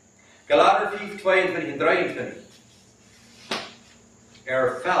 Galater 5, 22 und 23.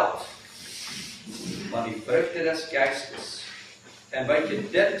 Fällt von die Früchte des Geistes. Und welche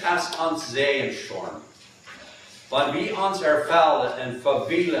dit ist uns Segensschirm. Wenn wir uns erfüllen und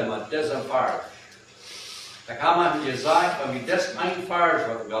verweilen mit diesem Vers. Da kann man gesagt, wenn wir das ein Vers,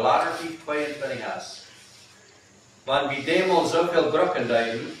 was Galater 5, 22 ist, wenn wir dem mal so viel Brücken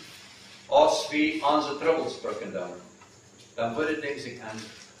nehmen, als wir unsere Troubles brücken dann würde Ding sich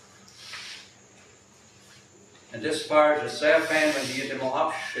ändern. Und das Vers ist sehr fein, wenn wir dem mal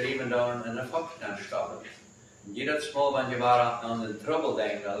abschreiben und in den Kopfstand stoppen. Und jedes Mal, wenn wir an den Trouble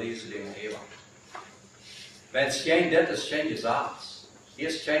denken, dann lesen wir den Ewan. Wenn es kein dit ist, kein Gesetz. Hier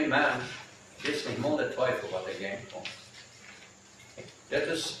ist kein Mensch, hier ist nicht mal der Teufel, was gehen kommt. Das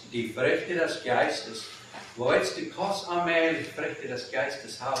ist die Früchte des Geistes. Wo jetzt die kostallmählich Früchte des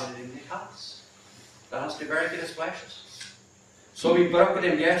Geistes haben, die du nicht hast. Dann hast du die Werke des Fleisches. So wie Brücken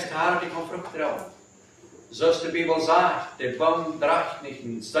im Geist haben, die kommen Frucht drauf. So ist die Bibel sagt, der Baum tracht nicht,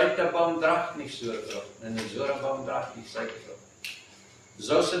 seit der Baum tracht nicht saure Frucht, und der saure Baum tracht nicht saure Frucht.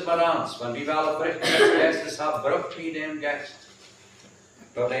 So ist es bei uns, wenn wir alle Früchte des Geistes haben, braucht wir den Geist,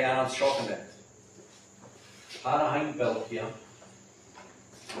 dort er an uns schaffen wird. Ein Bild hier.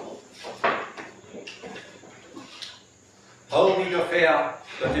 Hou niet op her,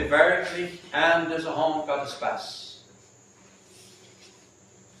 dat je werkelijk aan deze hand Gottes best.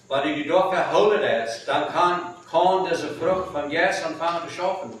 Wanneer je door verhouden is, dan kan deze vrucht van Jezus aanvangen te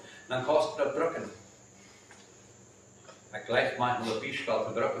schaffen. Dan kostet dat drukken. Ik leg manchmal een Beispiel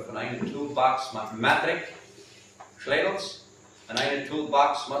te drukken van een toolbox met metric sleutels en een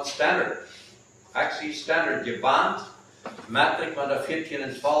toolbox met standard. Ik zie standard geband, metric met de 14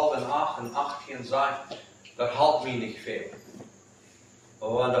 en 12 en 8 en 18 zijn. Dat helpt mij niet veel.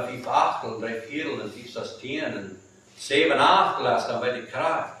 Maar wenn er 5 Achtel, 3 Viertel und 5 Sastien und 7 Achtel ist, dann werde ich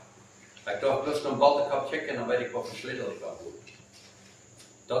krank. Ich darf bloß noch einen Balterkopf checken, dann werde ich auf den Schlittel gut.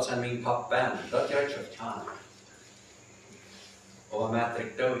 Das sind meine Kopfbänder, das geht schon getan. Aber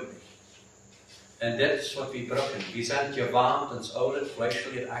Metrik tue ich nicht. Und das ist, was wir brauchen. Wir sind gewarnt, uns alle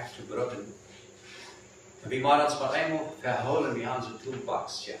fleischliche Akt zu brauchen. Und wir müssen uns mal einmal verholen, wie unsere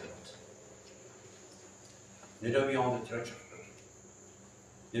Toolbox checkt. Nicht ob wir an der Treppe.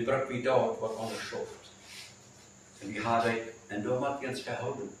 Nu brauchen wir dort, was onderschoft. Und wir haben, und da müssen wir uns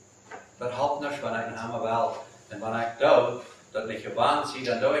verholen. Das helpt nicht, wenn ich noch einmal will. Und wenn ich da, dat ich gewarnt zie,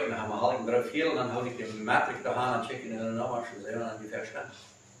 dann doe ich noch einmal, halte ich drauf viel, und dann hole ich die Metrik da an und checke in der Nummer, und dann die verstanden.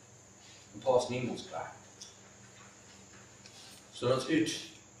 Und passt niemand klar. So dat is uit.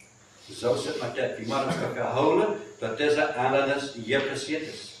 Zo zit met dit. We moeten ons verholen, dat deze aanleiding hier passiert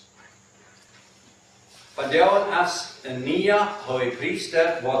is. Van der als een nieuwe hoge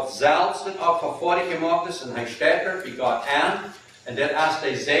priester wordt zelfs het offer voor die gemaakt is en hij staat er bij God aan. En dat als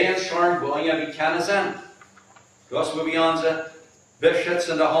de Segensschirm waar je wie kennen zijn. Dat is waar we onze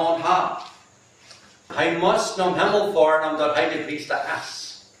beschützende hand hebben. Hij moest naar hemel varen omdat hij de priester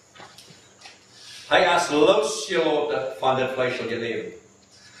is. Hij is losgelaten van het vleeselijke leven.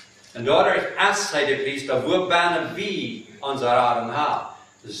 En daardoor is hij de priester, waar bijna wie onze raden hebben.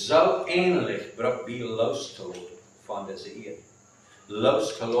 Zo ähnlich wordt wie losgelaten van deze eer.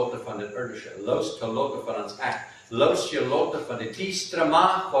 Losgelaten van het irdische, losgelaten van ons echt. Losgelaten van de tiefste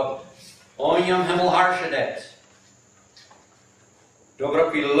macht wat on je hemel heersen heeft. Daar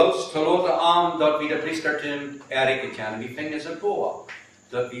wordt wie losgelaten aan dat we de priestertum erreiken kunnen. We vingen ze voor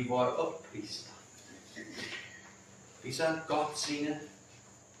dat we worden ook priester. We zijn God zijn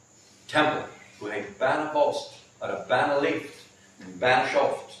tempel, waar hij bijna woont, waar hij bijna leeft, bijna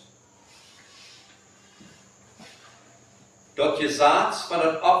schaft. Dat je zaad van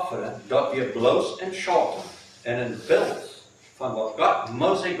het offeren, dat we bloos en schatten en een beeld van wat God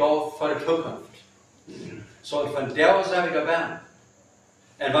Mozes gaf voor de toekomst. Zo van daar zijn we erbij.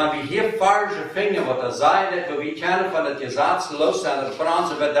 En wanneer we hier farge vingen wat er zei, dat we kennen van dat je zaad los zijn, dat voor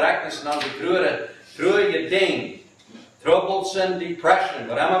onze bedreignis en onze treurige ding. Troubles and depression,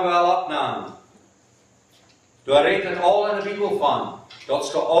 wat hebben we wel opnamen. Daar redt het al in de Bijbel van. Dat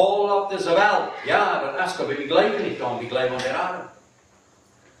is al op deze wereld. Ja, dat is toch, we geloven niet aan, we geloven aan de aarde.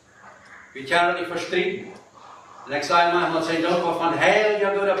 We kunnen het niet verstrijden. En ik zei manchmal, zijn ook van heel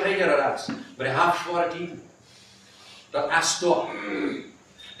ja door de prediker is. Maar hij heeft zware tijden. Dat is toch.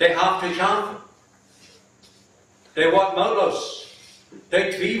 Hij heeft te kampen. Hij wordt moedeloos.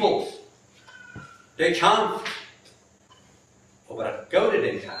 Hij twijfelt. Hij kampt. Maar het goede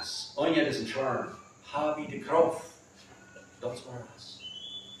ding is, onje is een schorm, heb je de kracht. Dat is waar het is.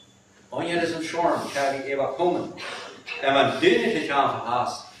 Onje is een schorm, kan je even komen. En wat dit niet aan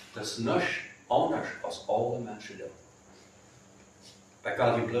is, dat is niets anders als alle mensen doen. Wij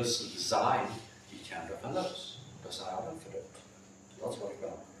kunnen die bloos zijn, die kan ervan los. Dat is eigenlijk verdoet. Dat is wat ik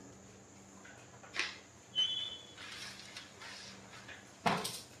wil.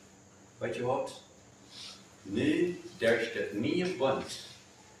 Weet je wat? Nu, daar is het nieuwe band.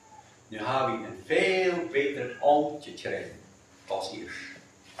 Nu hebben we een veel beter ambt gekregen als eerst.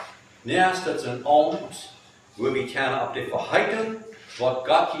 Nu is het een ambt waar we kunnen op de verhouding wat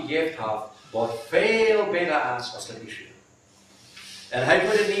God gegeven heeft, wat veel beter is als het eerste. En hij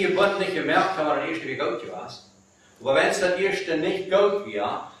heeft het nieuwe band niet gemerkt, dat het eerste weer goed was. Maar wenn het dat eerste niet goed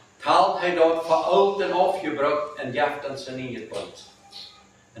was, taalt hij dat voor oud en afgebroken en geeft ons een nieuwe band.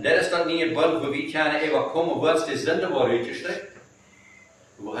 En dat is dat niet het band waar we kunnen even komen, wat de zonde wordt uitgestrekt.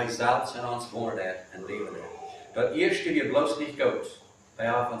 Waar hij zelf in ons woont en leven heeft. Dat eerste weer bloos niet goed.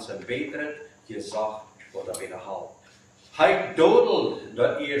 Hij heeft ons een betere gezag voor dat weer haalt. Hij dodelt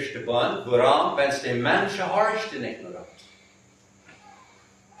dat eerste band, waarom, wenn es de mensen hartste niet meer had.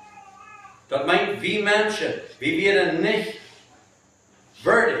 Dat meint, wie mensen, wie werden niet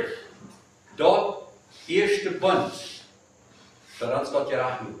waardig dat eerste band. Dat ons dat je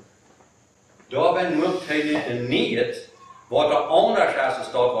raakt moet. Daarbij moet hij niet wat er anders is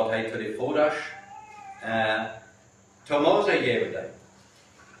als dat wat hij voor de voeders te Mozes gegeven heeft.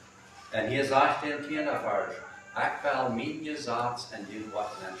 En hier zegt hij in 10 vers, ik wil mijn gezaad en die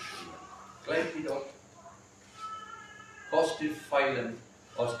wat mensen. Gleich je dat? Als du feilen,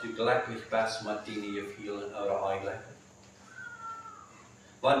 als du glücklich bist met die je vielen eure eigenlijk.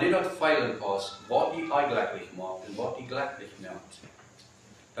 Wanneer du dat feilen kost, wat die glücklich macht en wat die glücklich macht,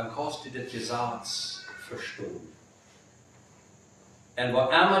 dan kost du dat gezaad verstaan. En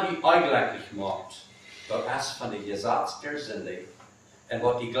wat immer die glücklich macht, dat is van de gezaad der Sünde. En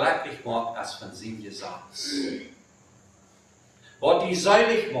wat die glücklich macht, is van zijn gezaad. Wat die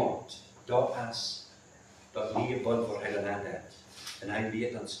seilig macht, dat is dat nieuwe band voor hij dan heeft. En hij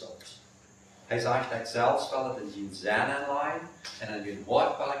leert ons dat. Hij zegt, ik zelfs wil het in zijn zin aanleggen en in zijn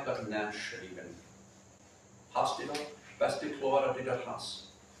woord wil ik dat neerschrijven. Hast du dat? Bist du klaar dat du dat hast?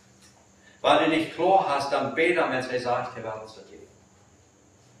 Wanneer je niet klaar hast, dan beter met hij zegt, hij wil het dat geven.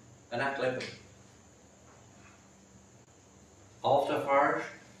 En ik leef het. Auf der vers,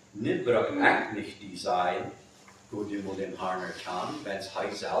 niet brug ik niet die zijn, hoe du moet den Herrn kan, wenn es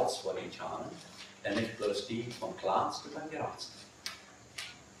hij zelfs wat hij kan, en niet bloos die van kleinste van geratste.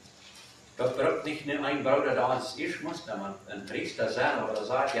 Dat braucht nicht nur ein Bruder da als ich muss, wenn man ein Priester sein, aber er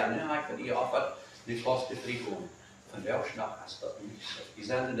sagt, ja, ne, ich für die offert, nicht was die Frieden. Von der Schnack ist das nicht. Die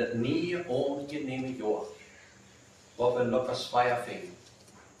sind das nie unangenehme Jahr, wo wir noch das Feier fingen.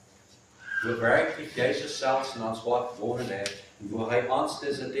 Wo wirklich Jesus selbst in uns Wort wohnen hat, Wo hij ons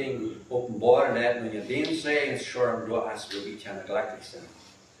deze ding openbaar laat, en je den Segensschirm door als we niet glücklich zijn.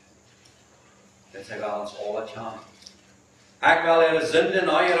 Dat hij wel ons alle kan. Ik wil er Sünde en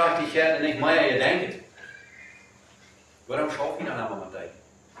Ongerechtigkeit en niet meer gedenken. Waarom schaf je nog helemaal met dat?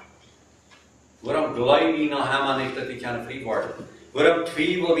 Waarom geloof je nog helemaal niet dat ik kan vrij worden? Waarom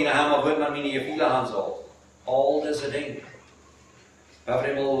twijfel je nog helemaal wat man mijn gevoelens aan zal? Al deze dingen. We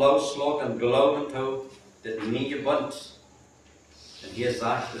hebben hem loslaten en geloven toe dat niet gebund. En hier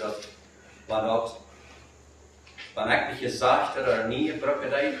zegt hij dat, wanneer ik gezegd heb, er niet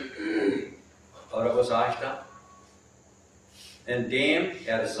gebroken heeft, oder was zegt dat? Indem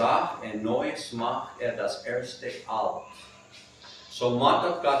zag en neues macht das erste alt. So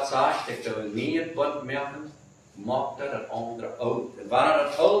macht Gott sagt, ik wil niet het bund maken, macht het andere oud. En wanneer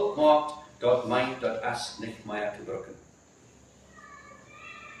het oud maakt, dat meint dat es niet meer te breken.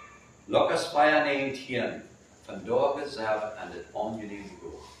 Lukas 4:19. Vandaag zelf aan het ongeneme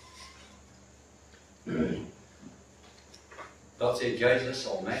goede. Dat zei Jezus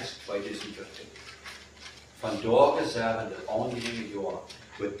al meest 2015. Vandaag zelf aan het ongeneme goede.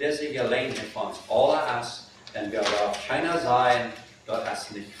 Met deze gelegenheid van ons alle is, en we willen keiner zijn, dat is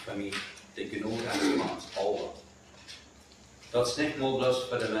niet voor mij de genoeg is van ons alle. Dat is niet nur bloß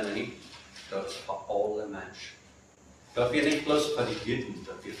voor de Menonietischer, dat is voor alle mensen. Dat we niet bloß voor de Juden,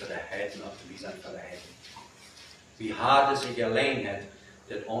 dat we voor de Heiden, of we zijn voor de Heiden. We hadden deze gelegenheid,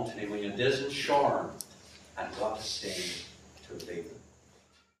 dit on te nemen in deze Schirm en Gottes steen te leven.